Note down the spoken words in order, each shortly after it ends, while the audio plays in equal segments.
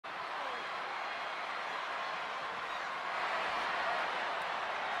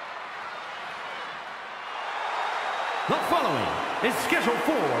The following is scheduled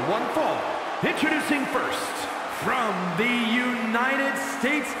for one fall. Introducing first, from the United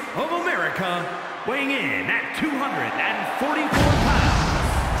States of America, weighing in at 244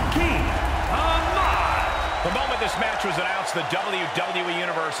 pounds, King Ahmad. The moment this match was announced, the WWE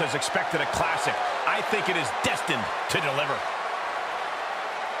Universe has expected a classic. I think it is destined to deliver.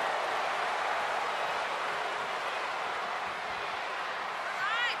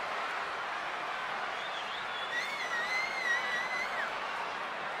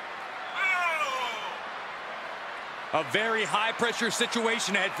 A very high-pressure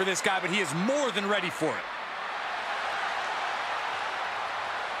situation ahead for this guy, but he is more than ready for it.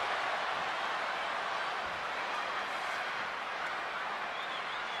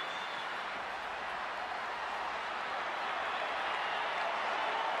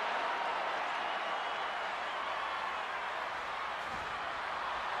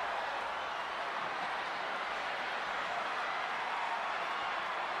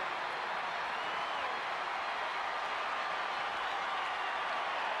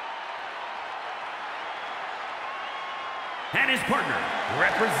 And his partner,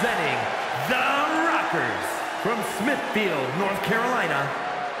 representing the Rockers from Smithfield, North Carolina,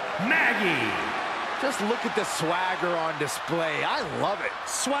 Maggie. Just look at the swagger on display. I love it.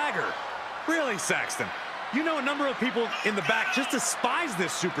 Swagger? Really, Saxton? You know a number of people in the back just despise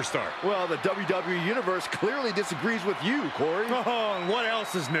this superstar. Well, the WWE Universe clearly disagrees with you, Corey. Oh, and what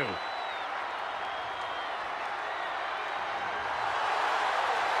else is new?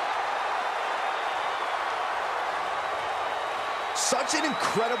 Such an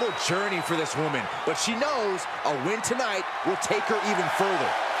incredible journey for this woman, but she knows a win tonight will take her even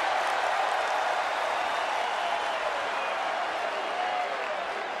further.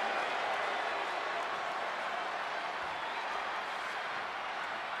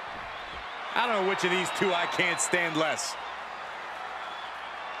 I don't know which of these two I can't stand less.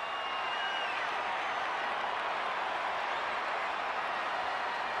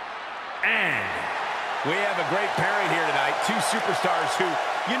 And we have a great pairing here tonight. Two superstars who,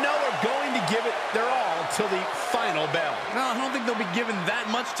 you know, are going to give it their all till the final bell. No, I don't think they'll be given that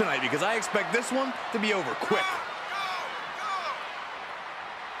much tonight because I expect this one to be over quick.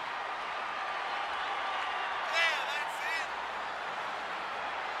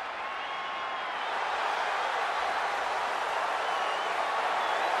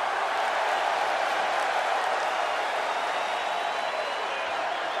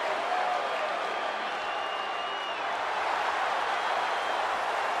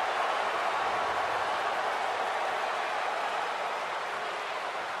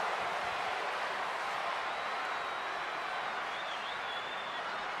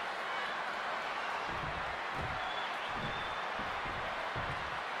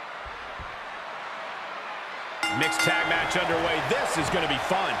 Mixed tag match underway. This is going to be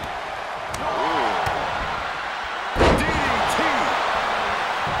fun. DDT!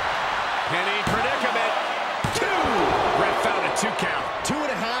 Penny predicament. 2. Ref found a 2 count.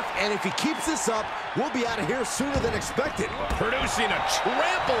 2.5, and if he keeps this up, we'll be out of here sooner than expected. Producing a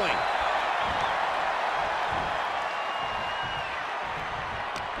trampling.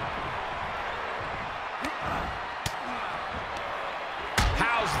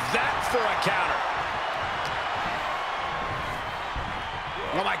 How's that for a counter?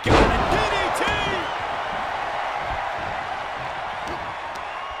 Oh my God, a DDT!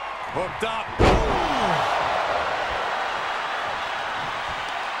 Hooked up.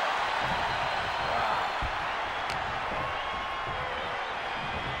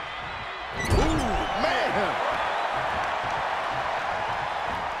 Ooh, man!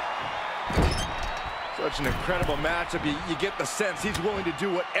 Such an incredible matchup. You get the sense he's willing to do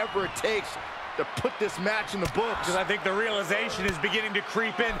whatever it takes to put this match in the books. Because I think the realization is beginning to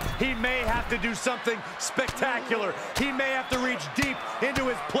creep in. He may have to do something spectacular. He may have to reach deep into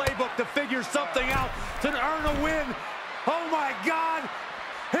his playbook to figure something out to earn a win. Oh my God!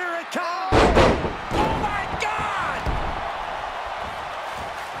 Here it comes! Oh my God!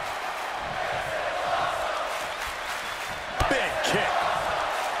 Big kick.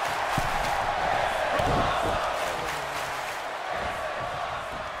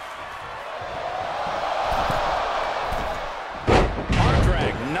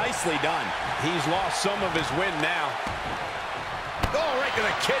 Nicely done. He's lost some of his wind now. Oh, right to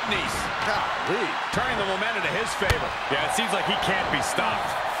the kidneys. Golly. Turning the momentum to his favor. Yeah, it seems like he can't be stopped.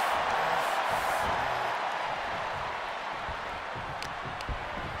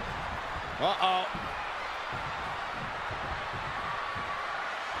 Uh-oh.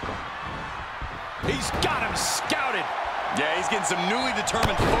 He's got him scouted. Yeah, he's getting some newly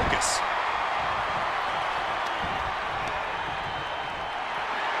determined focus.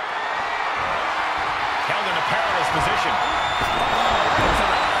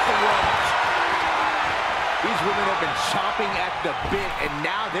 chomping at the bit, and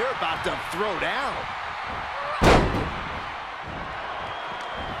now they're about to throw down.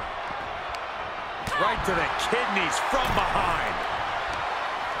 Right to the kidneys from behind.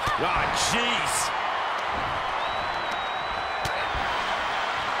 Oh, jeez.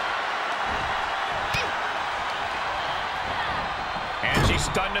 And she's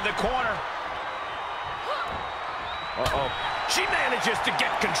stunned in the corner. Uh-oh. She manages to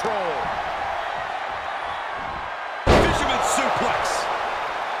get control. Fisherman suplex.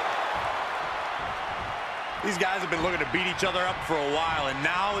 These guys have been looking to beat each other up for a while, and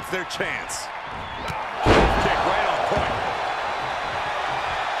now it's their chance. Kick right on point.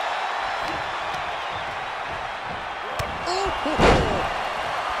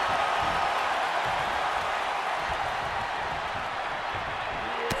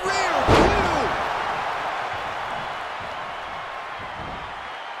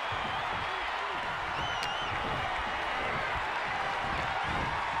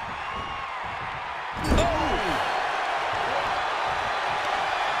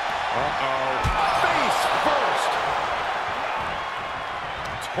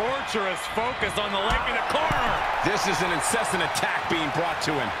 Torturous focus on the leg in the corner. This is an incessant attack being brought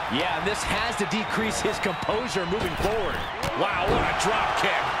to him. Yeah, and this has to decrease his composure moving forward. Wow, what a drop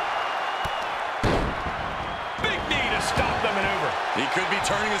kick. Big knee to stop the maneuver. He could be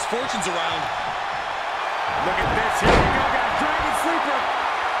turning his fortunes around. Look at this. Here we go, guys. Dragon sleeper.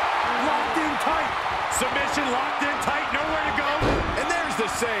 Locked in tight. Submission locked in tight. Nowhere to go. And there's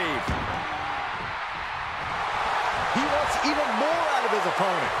the save. He wants even more out of his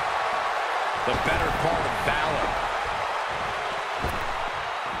opponent. The better part of valor.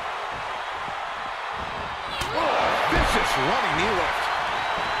 Oh, vicious running knee lift.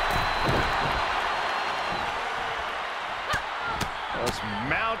 Just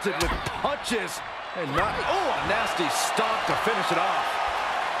mounted with punches. And not, oh, a nasty stomp to finish it off.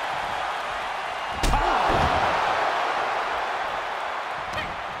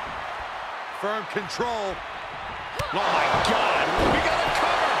 Firm control. Oh, my God. We got a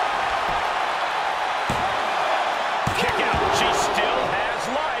cover. Kick out. She still has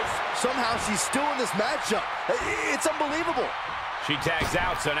life. Somehow she's still in this matchup. It's unbelievable. She tags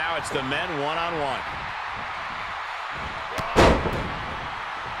out, so now it's the men one-on-one.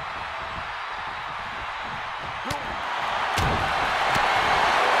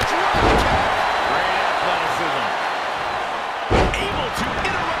 Great athleticism. Able to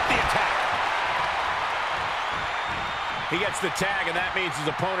interrupt the attack. He gets the tag, and that means his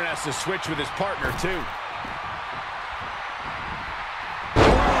opponent has to switch with his partner, too.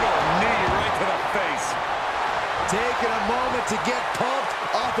 Brutal knee right to the face. Taking a moment to get pumped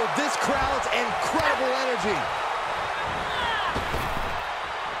off of this crowd's incredible energy.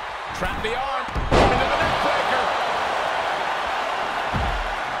 Trap the arm. Into the neck breaker.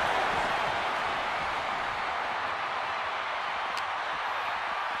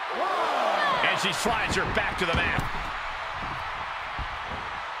 And she slides her back to the mat.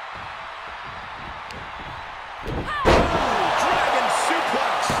 Dragon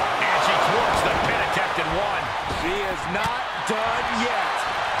suplex. And she thwarts the pin attempt in one. She is not done yet.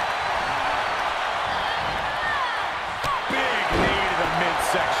 Big knee to the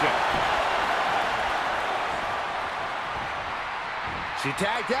midsection. She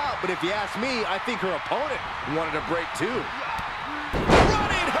tagged out, but if you ask me, I think her opponent wanted a break too.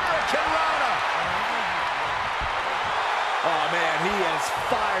 Running Hurricane Rana. Oh man, he is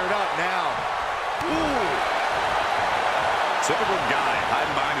fired up now. Ooh. Typical guy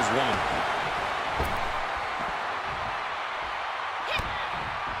hiding behind his woman.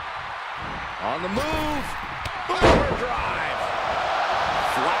 On the move. Overdrive.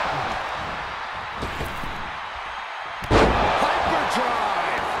 Flattened.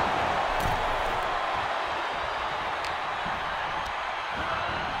 Hyperdrive.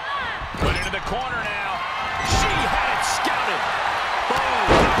 Put into the corner now. She had it scouted. Boom.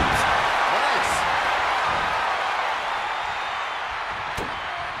 Nice.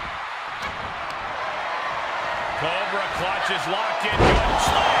 Cobra clutch is locked in. Good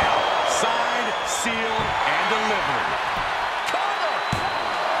slam. Signed, sealed, and delivered. Cover.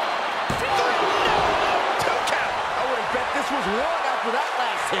 Two count. I would have bet this was one after that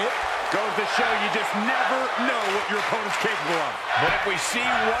last hit. Goes to show you just never know what your opponent's capable of. But if we see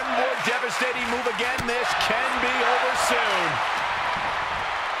one more devastating move again, this can be over soon.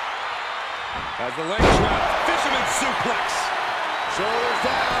 As the leg trap, fisherman suplex. Shoulders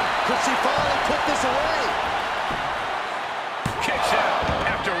down. Could she finally put this away? Kicks out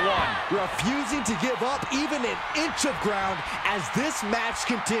after one. Refusing to give up even an inch of ground as this match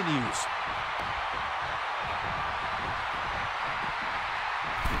continues.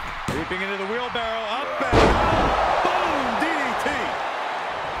 Leaping into the wheelbarrow, up and out. Boom, DDT.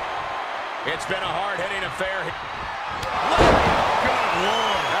 It's been a hard-hitting affair. Good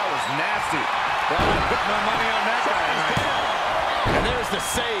Lord, that was nasty. Well, I put my money on that guy tonight. And there's the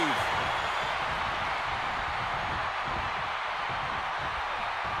save.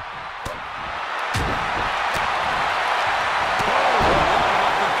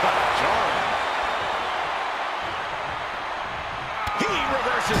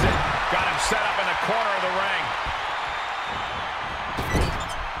 Got him set up in the corner of the ring.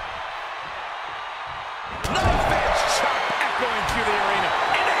 Knife-edge chop echoing through the arena.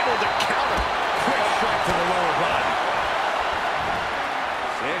 Unable to counter. Quick strike to the lower body.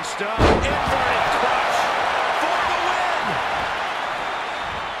 Cinched up. Inverted clutch for the win.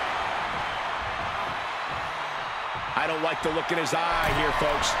 I don't like the look in his eye here,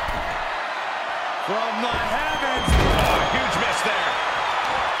 folks. From the heavens. Oh, huge miss there.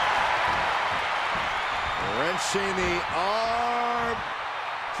 Wrenching the arm,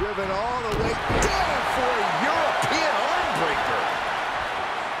 driven all the way down for a European arm breaker.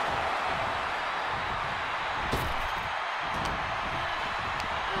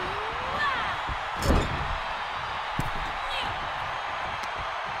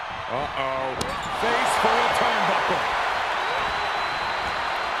 Uh-oh. Face full of turnbuckle.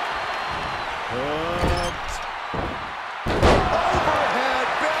 Hooked. Overhead,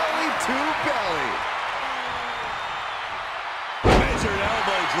 belly to belly.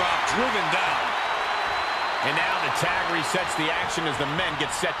 Elbow drop driven down. And now the tag resets the action as the men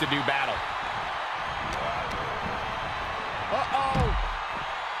get set to do battle. Uh-oh.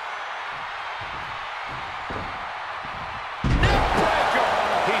 Neckbreaker.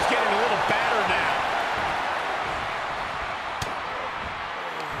 He's getting a little battered now.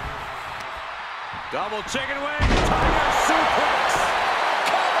 Double chicken wing. Tiger suplex.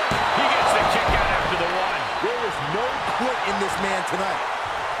 He gets the kick out after the one. There is no quit in this man tonight.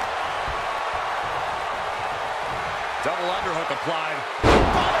 Double underhook applied.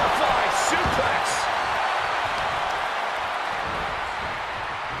 Butterfly suplex.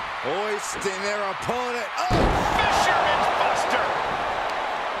 Hoisting their opponent up. Fisherman's buster.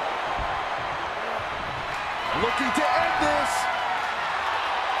 Looking to end this.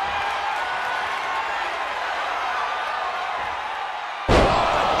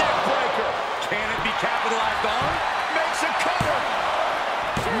 Capitalized on, makes a cover.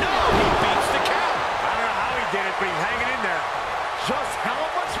 No, he beats the count. I don't know how he did it, but he's hanging in there. Just how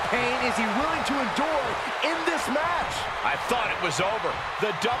much pain is he willing to endure in this match? I thought it was over.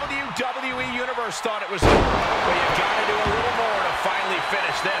 The WWE Universe thought it was over. But you gotta do a little more to finally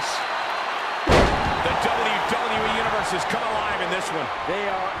finish this. The WWE Universe has come alive in this one. They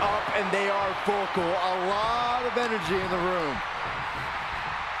are up and they are vocal. A lot of energy in the room.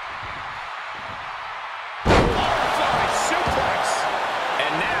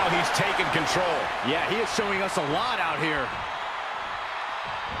 He's taken control. Yeah, he is showing us a lot out here.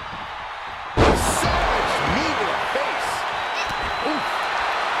 Savage knee to the face. Oof.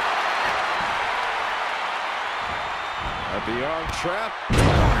 At the arm trap.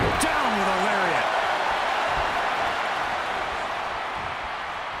 Down with a lariat.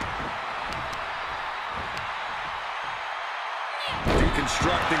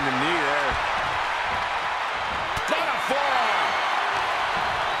 Deconstructing the knee there. Got a forearm.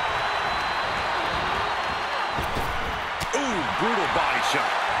 Brutal body shot.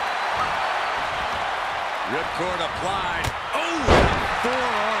 Ripcord applied. Oh,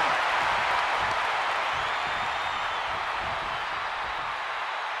 forearm.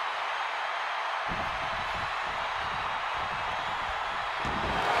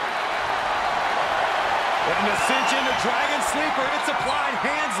 With an ascension to Dragon Sleeper, it's applied,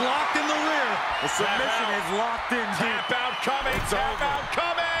 hands locked in the rear. The submission is locked in deep. Tap out coming, tap out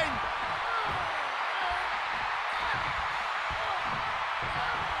coming.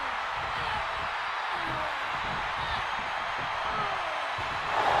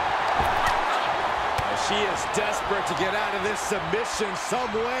 She is desperate to get out of this submission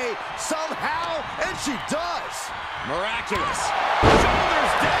some way, somehow, and she does. Miraculous.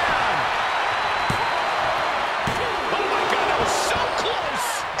 Shoulders down. Oh, my God, that was so close.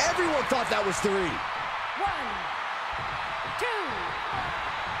 Everyone thought that was 3. 1, 2.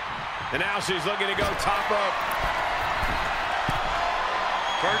 And now she's looking to go top rope.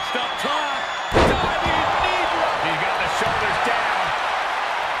 Perched up top. Diving knee drop. He's got the shoulders down.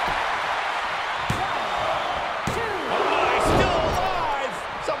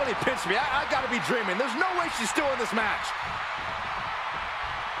 Pinch me. I gotta be dreaming. There's no way she's still in this match.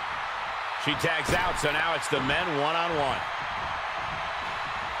 She tags out, so now it's the men one-on-one.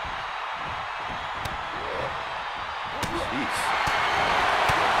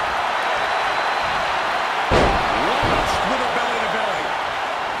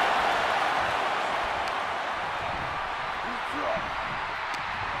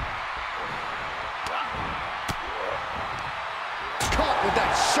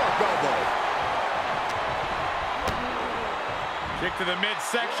 Sharp elbow. Kick to the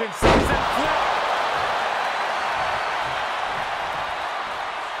midsection, sunset flip.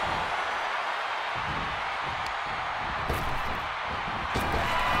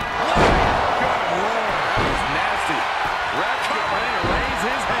 Good Lord. That was nasty. Ref getting ready to raise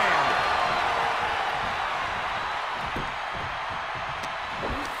his hand.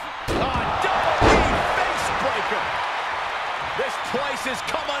 Double knee face breaker. This place has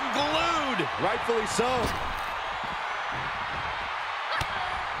come unglued. Rightfully so.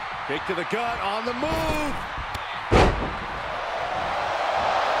 Kick to the gut on the move.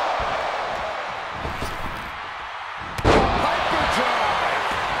 Hyperdrive.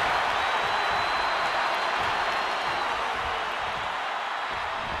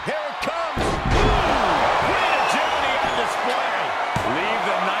 Here it comes. Great agility on display. Leave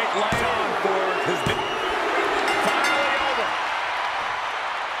the night light on for his Finally over.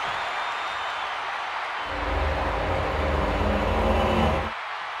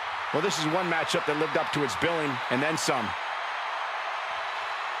 Well, this is one matchup that lived up to its billing, and then some.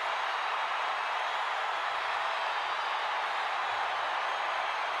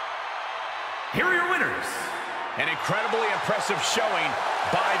 Here are your winners. An incredibly impressive showing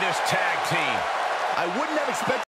by this tag team. I wouldn't have expected